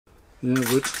Yeah,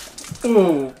 good.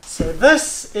 Ooh. So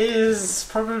this is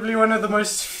probably one of the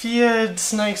most feared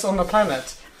snakes on the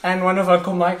planet. And one of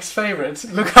Uncle Mike's favorites.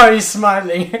 Look how he's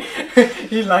smiling.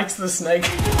 He likes the snake.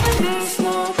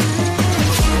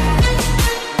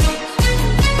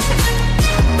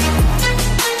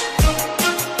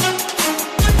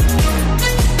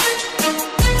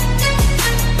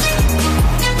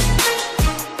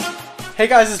 Hey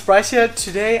guys, it's Bryce here.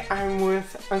 Today I'm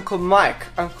with Uncle Mike.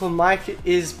 Uncle Mike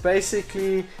is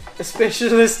basically a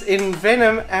specialist in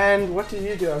venom. And what do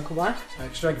you do, Uncle Mike? I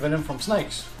extract venom from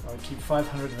snakes. I keep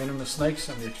 500 venomous snakes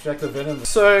and we extract the venom.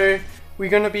 So we're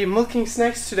going to be milking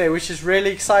snakes today, which is really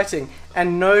exciting.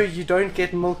 And no, you don't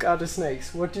get milk out of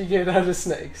snakes. What do you get out of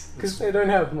snakes? Because they don't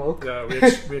have milk. Yeah,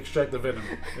 we extract the venom.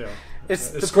 Yeah,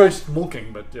 it's called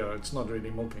milking, but yeah, it's not really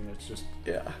milking. It's just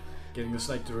getting the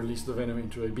snake to release the venom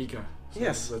into a beaker. So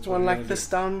yes, that's one like this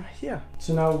down here.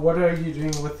 So now what are you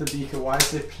doing with the beaker? Why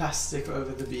is there plastic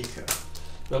over the beaker?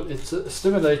 Well, it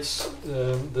stimulates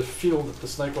the feel that the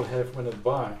snake will have when it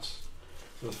bites.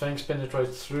 So the fangs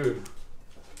penetrate through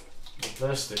the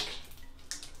plastic,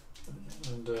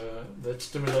 and that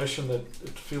stimulation that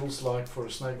it feels like for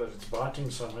a snake that it's biting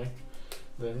something,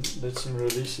 then lets him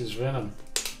release his venom,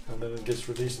 and then it gets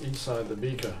released inside the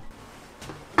beaker.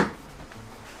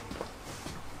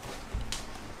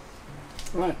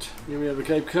 Right, here we have a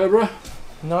Cape Cobra.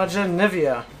 Naja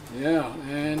Nivea. Yeah,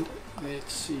 and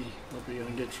let's see what we're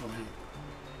going to get from him.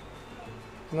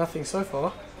 Nothing so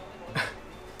far.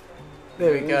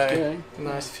 There we go.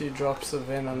 Nice few drops of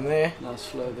venom there. Nice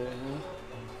flow there, yeah.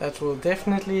 That will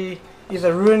definitely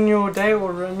either ruin your day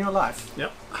or ruin your life.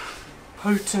 Yep.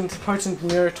 Potent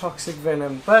neurotoxic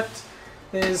venom. But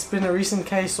there's been a recent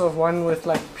case of one with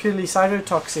like purely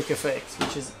cytotoxic effects,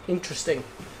 which is interesting.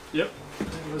 Yep,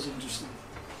 that was interesting.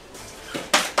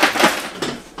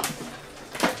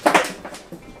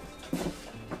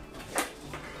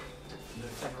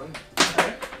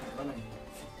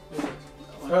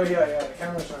 Oh yeah, the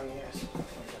camera's running, yes.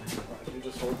 Okay, right, you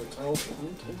just hold the tail for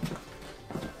me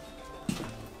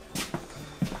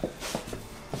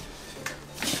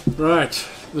too. Right,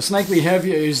 the snake we have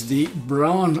here is the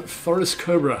brown forest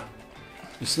cobra.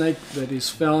 A snake that is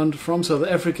found from South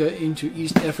Africa into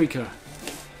East Africa.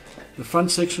 The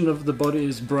front section of the body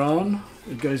is brown,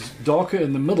 it goes darker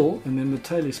in the middle, and then the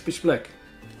tail is pitch black.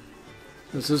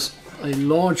 This is a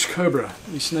large cobra.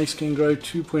 These snakes can grow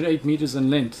 2.8 meters in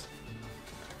length.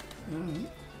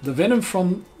 The venom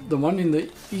from the one in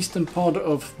the eastern part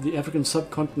of the African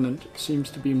subcontinent seems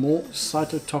to be more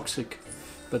cytotoxic,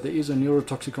 but there is a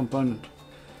neurotoxic component.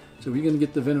 So we're going to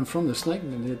get the venom from the snake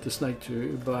and then get the snake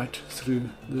to bite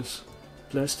through this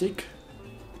plastic.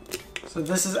 So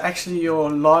this is actually your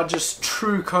largest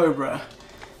true cobra.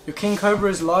 Your king cobra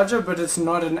is larger, but it's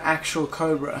not an actual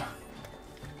cobra.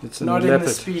 It's not in the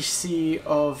species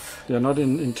of... Yeah, not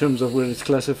in terms of where it's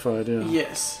classified, yeah.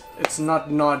 Yes, it's not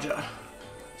Naja.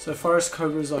 So forest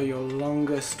cobras are your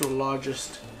longest or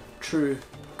largest true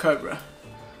cobra.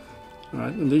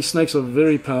 Right, and these snakes are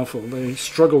very powerful. They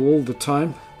struggle all the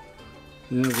time.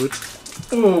 Yeah,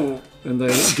 Ooh. And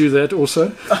they do that also.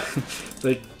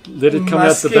 They let it come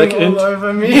out the back end. All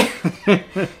over me.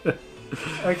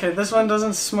 Okay, this one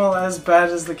doesn't smell as bad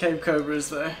as the Cape Cobras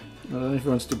though. I don't know if he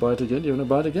wants to bite again. You want to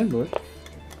bite again, boy?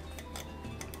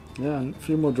 Yeah, and a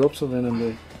few more drops of venom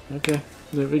there. Okay,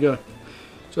 there we go.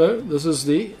 So, this is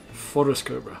the forest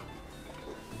cobra.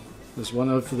 This is one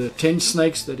of the 10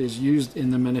 snakes that is used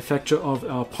in the manufacture of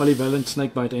our polyvalent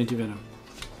snakebite antivenom.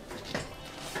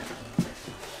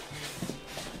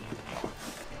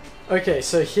 Okay,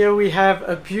 so here we have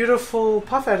a beautiful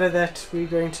puff adder that we're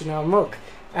going to now milk.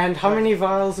 And how many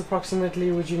vials approximately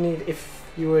would you need if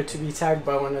you were to be tagged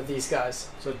by one of these guys?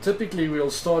 So typically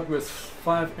we'll start with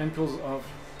 5 ampules of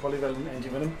polyvalent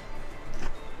antivenom.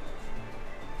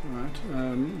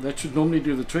 Right, that should normally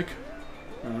do the trick.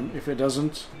 If it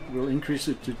doesn't, we'll increase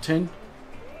it to 10.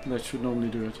 That should normally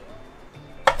do it.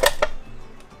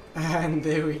 And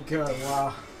there we go,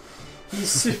 wow. He's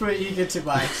super eager to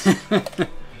bite.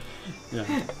 Yeah.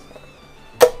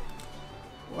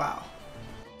 Wow.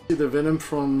 The venom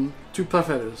from 2 puff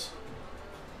adders.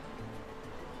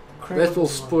 Incredible. That will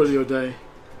spoil your day.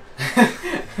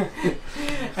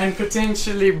 And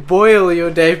potentially boil your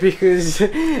day, because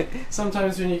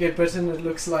sometimes when you get bitten it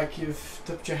looks like you've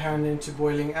dipped your hand into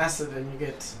boiling acid and you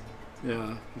get...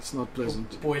 Yeah, it's not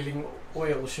pleasant. Boiling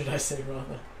oil, should I say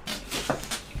rather.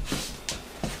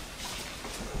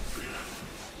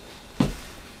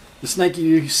 The snake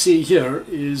you see here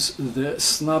is the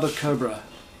Snouted Cobra,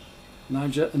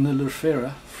 Naja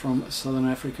Nilurifera from Southern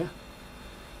Africa.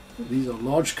 These are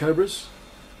large cobras.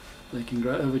 They can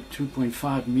grow over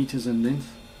 2.5 meters in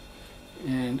length,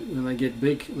 and when they get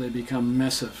big they become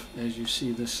massive, as you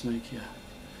see this snake here.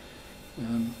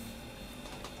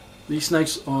 These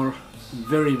snakes are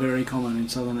very, very common in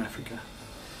southern Africa.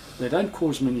 They don't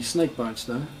cause many snake bites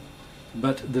though,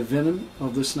 but the venom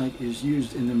of the snake is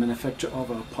used in the manufacture of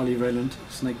our polyvalent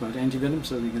snakebite antivenom.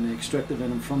 So we're going to extract the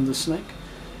venom from the snake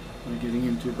by getting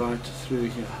him to bite through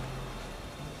here.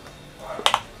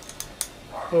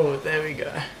 Oh, there we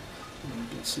go. You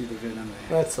can see the venom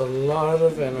there. That's a lot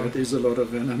of venom. That is a lot of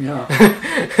venom, yeah.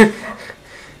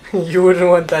 You wouldn't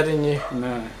want that in you.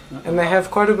 No. And they have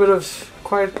quite a lot of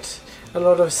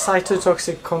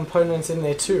cytotoxic components in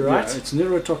there too, right? Yeah, it's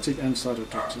neurotoxic and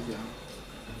cytotoxic, yeah.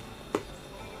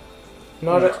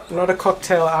 Not a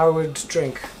cocktail I would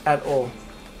drink at all.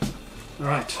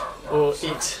 Right. Or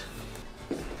eat.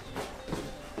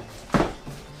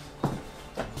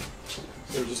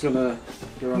 So we're just gonna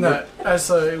go on. No, I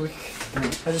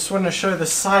just want to show the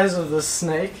size of this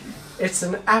snake. It's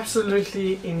an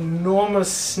absolutely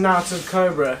enormous snouted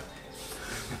cobra.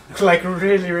 Like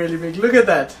really, really big. Look at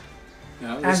that.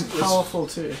 Yeah, And powerful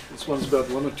too. This one's about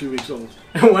 1 or 2 weeks old.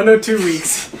 1 or 2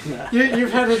 weeks. Nah.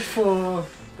 You've had it for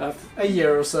a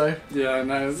year or so. Yeah, I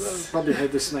know. I've probably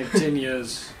had this snake 10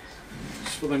 years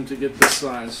just for them to get this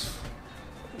size.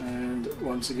 And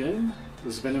once again,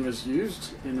 this venom is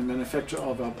used in the manufacture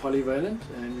of our polyvalent,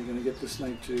 and we're going to get the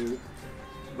snake to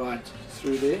bite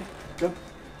through there. Come,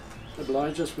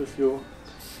 oblige us with your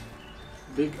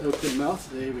big open mouth.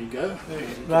 There we go.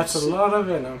 That's a lot of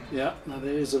venom. Yeah, now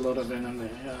there is a lot of venom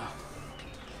there, yeah.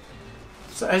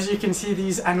 So as you can see,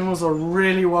 these animals are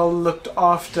really well looked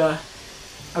after.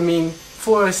 I mean,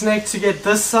 for a snake to get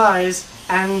this size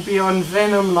and be on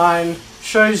venom line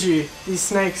shows you these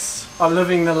snakes are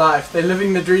living the life. They're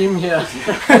living the dream here.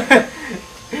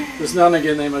 Because now and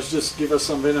again they must just give us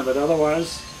some venom, but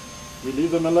otherwise we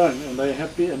leave them alone and they're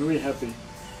happy and we're happy.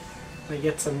 They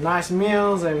get some nice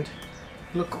meals and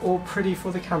look all pretty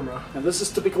for the camera. And this is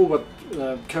typical what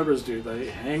cobras do. They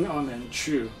hang on and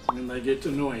chew when they get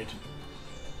annoyed.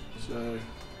 So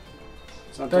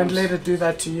don't let it do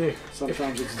that to you.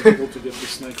 Sometimes it's difficult to get the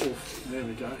snake off. There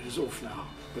we go, he's off now.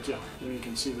 But yeah, there you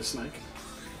can see the snake.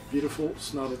 Beautiful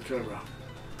snouted cobra.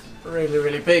 Really,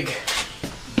 really big.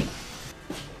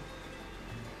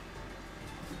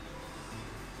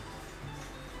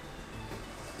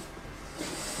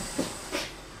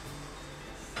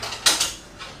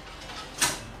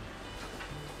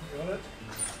 Got it?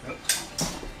 Yep.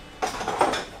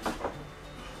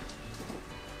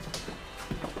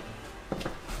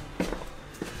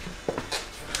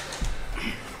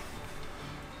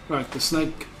 Right, the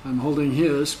snake I'm holding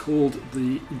here is called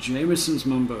the Jamesons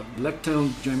Mamba,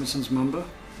 black-tailed Jamesons Mamba.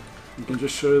 You can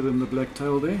just show them the black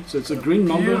tail there. So it's a green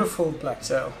mamba, beautiful black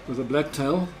tail with a black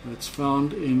tail that's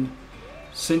found in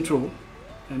Central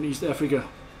and East Africa.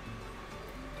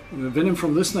 The venom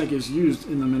from this snake is used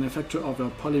in the manufacture of our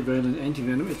polyvalent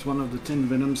antivenom. It's one of the 10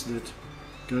 venoms that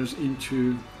goes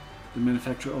into the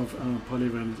manufacture of our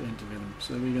polyvalent antivenom.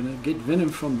 So we're going to get venom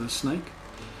from this snake.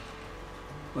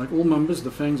 Like all mambas,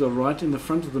 the fangs are right in the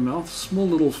front of the mouth. Small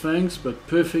little fangs, but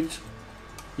perfect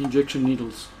injection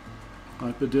needles,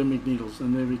 hypodermic needles.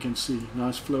 And there we can see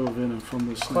nice flow of venom from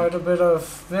this snake. Quite a bit of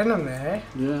venom there.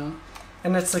 Yeah.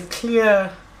 And it's a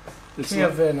clear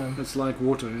like, venom. It's like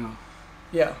water, yeah.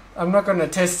 Yeah, I'm not going to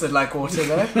test it like water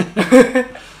though.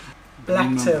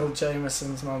 Black-tailed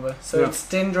Jamesons Mamba. So yeah. It's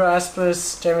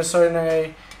Dendroaspis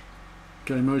jamesoni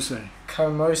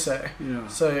camose. Yeah.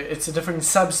 So it's a different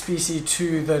subspecies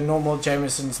to the normal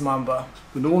Jamesons Mamba.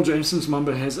 The normal Jamesons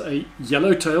Mamba has a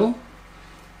yellow tail,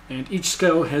 and each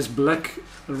scale has black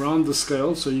around the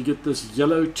scale, so you get this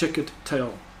yellow checkered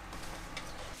tail.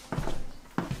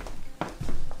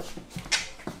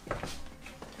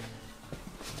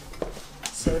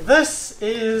 So this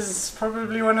is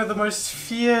probably one of the most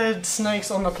feared snakes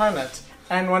on the planet.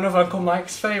 And one of Uncle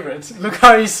Mike's favorites. Look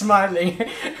how he's smiling.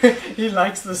 He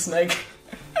likes the snake.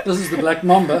 This is the Black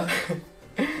Mamba.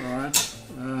 Alright.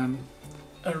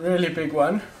 A really big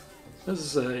one. This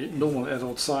is a normal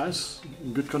adult size,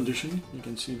 in good condition. You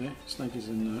can see there. Snake is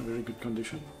in very good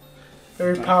condition.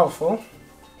 Very powerful.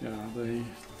 Yeah,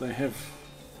 they have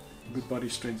good body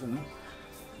strength in them.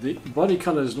 The body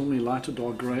color is normally lighter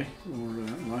dark grey or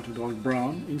lighter dark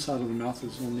brown. Inside of the mouth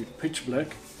is normally pitch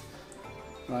black.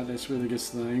 Right, that's where it gets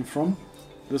the name from.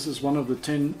 This is one of the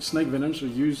 10 snake venoms we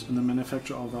use in the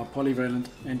manufacture of our polyvalent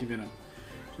antivenom.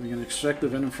 So we're going to extract the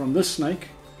venom from this snake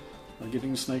by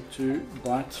getting the snake to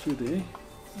bite through there.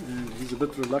 And he's a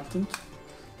bit reluctant,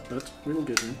 but we will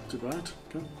get him to bite.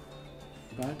 Come,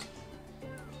 bite,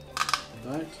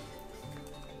 bite.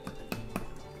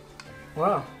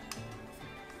 Wow.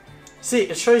 See,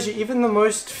 it shows you even the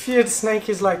most feared snake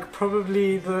is like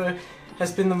probably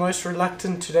has been the most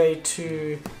reluctant today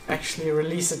to actually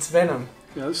release its venom.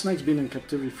 Yeah, the snake's been in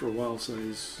captivity for a while, so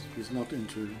he's not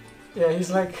into. Yeah,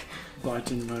 he's like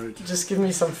biting mode. Just give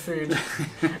me some food.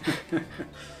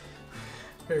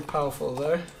 Very powerful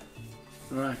though.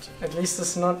 Right. At least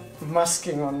it's not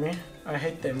musking on me. I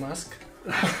hate their musk.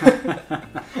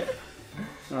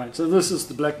 Right, so this is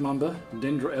the Black Mamba,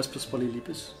 Dendroaspis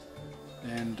polylepis,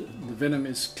 and the venom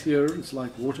is clear, it's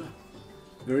like water.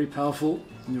 Very powerful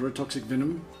neurotoxic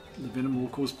venom. The venom will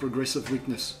cause progressive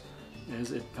weakness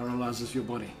as it paralyzes your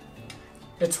body.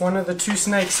 It's one of the 2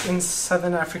 snakes in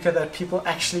southern Africa that people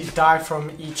actually die from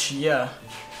each year.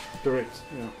 Correct,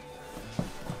 yeah.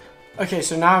 Okay,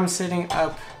 so now I'm setting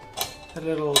up a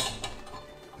little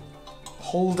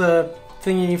holder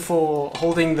thingy for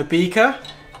holding the beaker,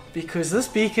 because this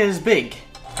beaker is big.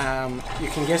 You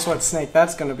can guess what snake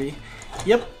that's going to be.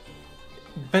 Yep,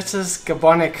 Bitis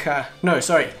gabonica. No,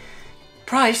 sorry.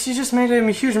 Price, you just made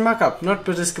a huge muck up. Not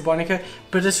Bitis gabonica,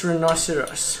 Bitis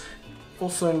rhinoceros.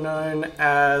 Also known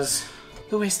as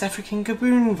the West African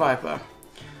Gaboon Viper.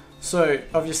 So,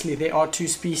 obviously there are 2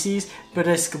 species,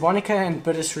 Bitis gabonica and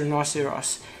Bitis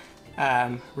rhinoceros.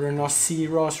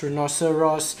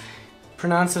 Rhinoceros.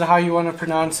 Pronounce it how you want to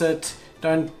pronounce it.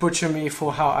 Don't butcher me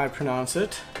for how I pronounce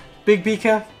it. Big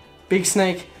beaker, big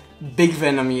snake, big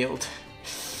venom yield.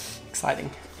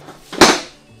 Exciting.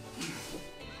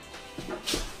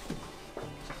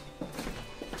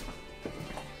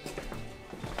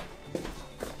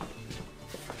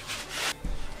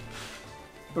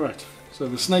 Alright, so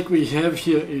the snake we have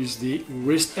here is the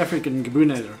West African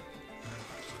Gaboon adder.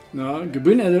 Now,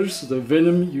 Gaboon adders, the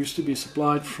venom used to be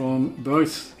supplied from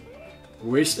both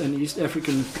West and East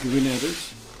African Gaboon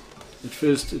adders. At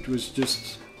first it was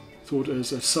just thought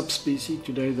as a subspecies.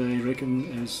 Today they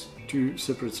reckon as 2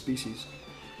 separate species.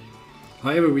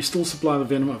 However, we still supply the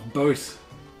venom of both.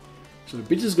 So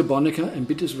Bitis gabonica and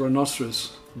Bitis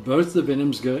rhinoceros, both the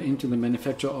venoms go into the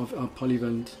manufacture of our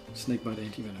polyvalent snakebite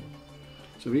antivenom.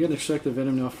 So we're going to extract the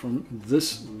venom now from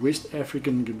this West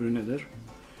African Gaboon adder.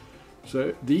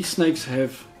 So these snakes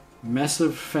have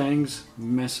massive fangs,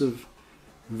 massive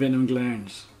venom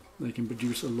glands. They can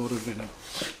produce a lot of venom.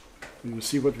 We will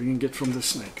see what we can get from this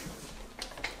snake.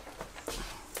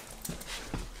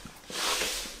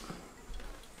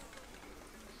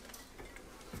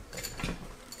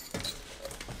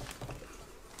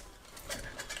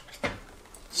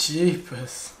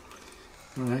 Jeepers.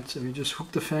 Alright, so we just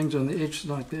hook the fangs on the edge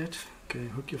like that. Okay,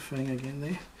 hook your fang again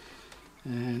there.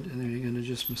 And then we're going to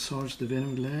just massage the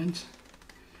venom glands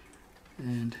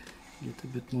and get a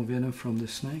bit more venom from the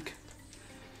snake.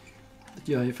 But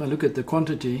yeah, if I look at the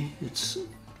quantity, it's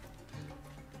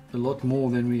a lot more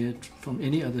than we had from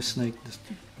any other snake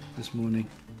this morning.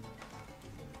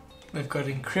 They've got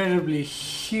incredibly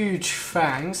huge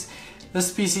fangs. This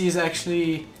species is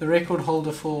actually the record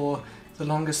holder for the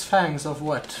longest fangs of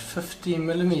what, 50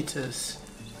 millimeters?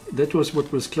 That was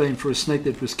what was claimed for a snake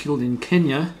that was killed in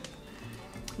Kenya.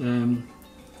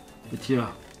 But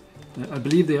yeah, I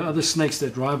believe there are other snakes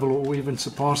that rival or even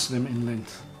surpass them in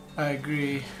length. I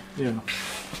agree. Yeah,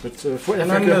 but for Africa,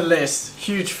 nonetheless,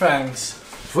 huge fangs.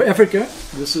 For Africa,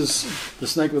 this is the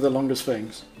snake with the longest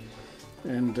fangs,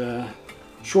 and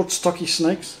short, stocky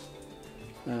snakes,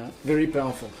 very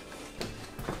powerful.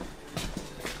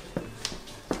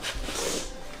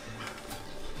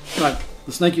 Right,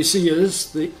 the snake you see here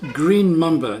is the green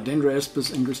mamba,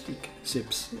 Dendroaspis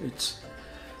seps. It's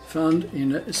found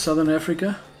in southern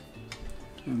Africa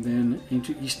and then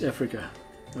into East Africa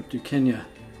up to Kenya.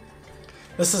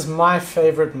 This is my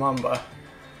favorite mamba.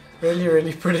 Really,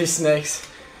 really pretty snakes.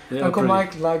 Uncle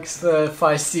Mike likes the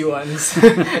feisty ones.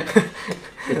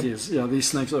 It is, yeah, these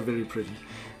snakes are very pretty.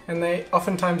 And they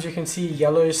oftentimes you can see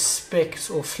yellow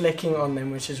specks or flecking on them,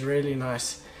 which is really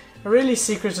nice. A really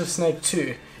secretive snake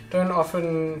too. Don't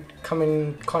often come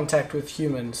in contact with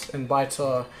humans, and bites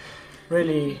are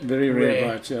really very rare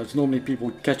bites. Yeah, it's normally people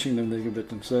catching them they get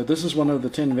bitten. So this is one of the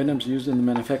 10 venoms used in the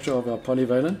manufacture of our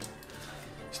polyvalent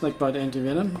snakebite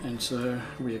antivenom, and so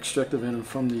we extract the venom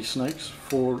from these snakes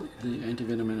for the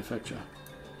antivenom manufacture.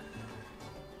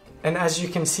 And as you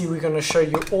can see, we're going to show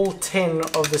you all 10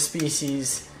 of the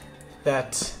species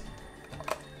that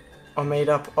are made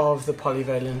up of the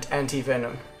polyvalent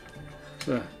antivenom.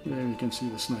 So there you can see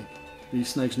the snake. These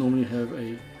snakes normally have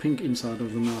a pink inside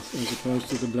of the mouth as opposed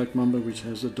to the black mamba, which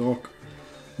has a dark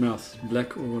mouth,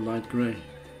 black or light grey.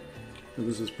 So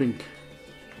this is pink.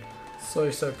 So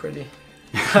pretty.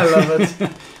 I love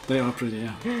it. They are pretty,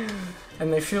 yeah.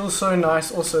 And they feel so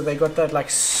nice also. They got that like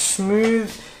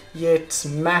smooth yet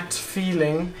matte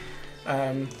feeling.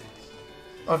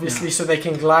 Obviously, so they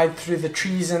can glide through the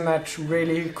trees and that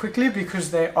really quickly,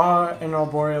 because they are an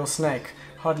arboreal snake,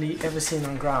 hardly ever seen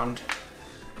on ground.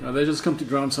 They just come to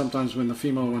ground sometimes when the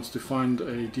female wants to find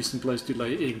a decent place to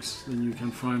lay eggs. Then you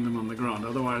can find them on the ground.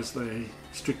 Otherwise, they're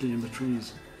strictly in the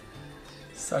trees.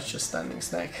 Such a stunning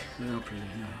snake. They are pretty,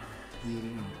 yeah.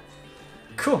 Really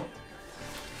are. Cool.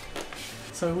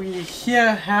 So we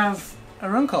here have a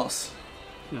Rinkhals.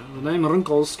 Yeah, the name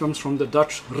Rinkhals comes from the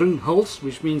Dutch Rinkhals,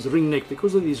 which means ring neck,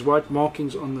 because of these white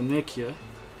markings on the neck here.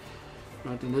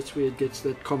 Right, and that's where it gets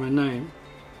that common name.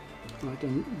 Right,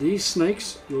 and these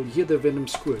snakes, you'll hear the venom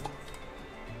squirt.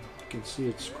 You can see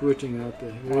it squirting out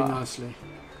there very nicely.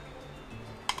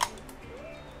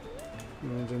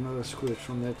 And another squirt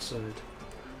from that side.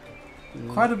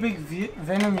 Quite a big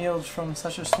venom yield from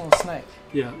such a small snake.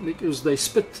 Yeah, because they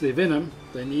spit their venom,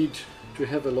 they need to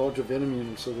have a larger venom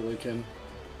unit so that they can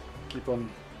keep on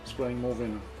spraying more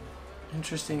venom.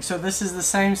 Interesting. So this is the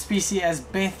same species as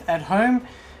Beth at home,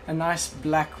 a nice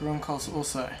black Rinkhals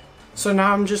also. So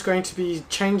now I'm just going to be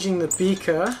changing the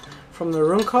beaker from the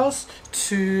Rinkhals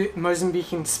to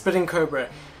Mozambique Spitting Cobra.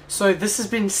 So this has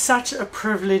been such a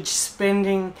privilege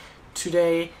spending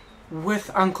today with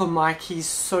Uncle Mike. He's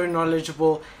so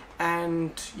knowledgeable,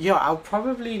 and yeah, I'll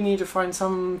probably need to find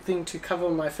something to cover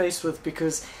my face with,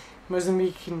 because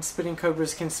Mozambique Spitting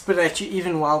Cobras can spit at you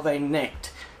even while they're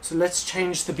necked. So let's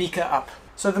change the beaker up.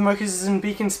 So the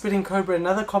Mozambique Spitting Cobra,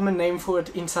 another common name for it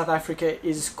in South Africa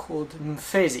is called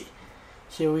Mfezi.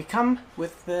 Here we come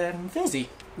with the Mfezi.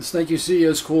 The snake you see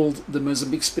is called the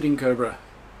Mozambique Spitting Cobra,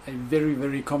 a very,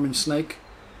 very common snake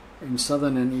in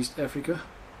southern and east Africa.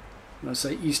 When I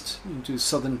say east, into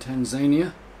southern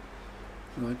Tanzania,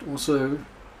 right? Also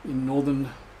in northern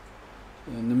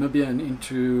Namibia and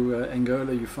into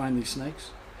Angola you find these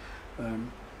snakes.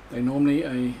 They're normally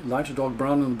a lighter dark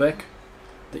brown on the back.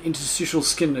 The interstitial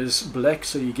skin is black,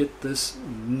 so you get this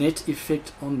net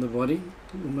effect on the body,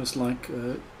 almost like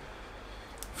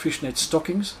fishnet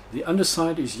stockings. The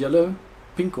underside is yellow,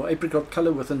 pink or apricot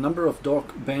color with a number of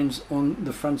dark bands on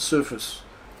the front surface.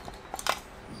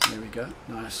 There we go,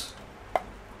 nice.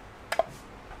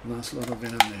 Nice lot of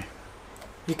venom there.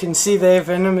 You can see their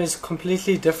venom is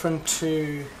completely different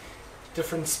to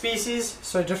different species.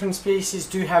 So different species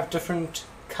do have different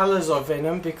colors of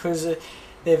venom because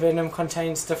their venom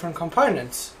contains different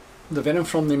components. The venom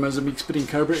from the Mozambique Spitting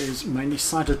Cobra is mainly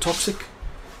cytotoxic.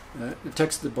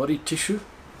 Attacks the body tissue.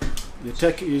 The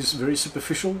attack is very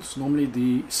superficial. It's normally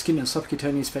the skin and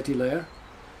subcutaneous fatty layer.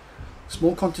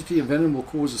 Small quantity of venom will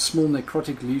cause a small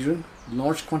necrotic lesion.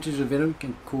 Large quantities of venom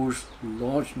can cause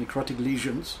large necrotic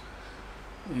lesions.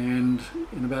 And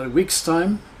in about a week's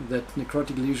time, that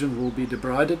necrotic lesion will be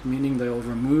debrided, meaning they will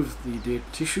remove the dead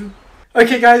tissue.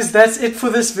 Okay guys, that's it for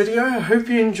this video. I hope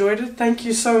you enjoyed it. Thank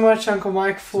you so much, Uncle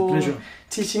Mike, for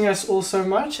teaching us all so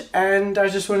much. And I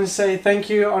just want to say thank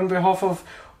you on behalf of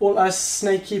all us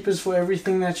snake keepers for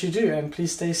everything that you do, and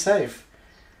please stay safe.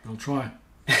 I'll try.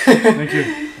 Thank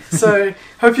you. So,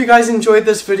 hope you guys enjoyed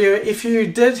this video. If you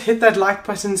did, hit that like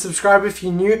button, subscribe if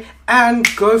you're new, and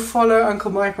go follow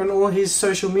Uncle Mike on all his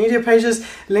social media pages.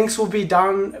 Links will be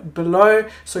down below,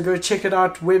 so go check it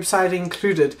out, website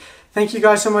included. Thank you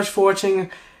guys so much for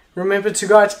watching. Remember to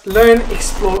go out, learn,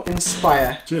 explore,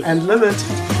 inspire, and live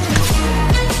it.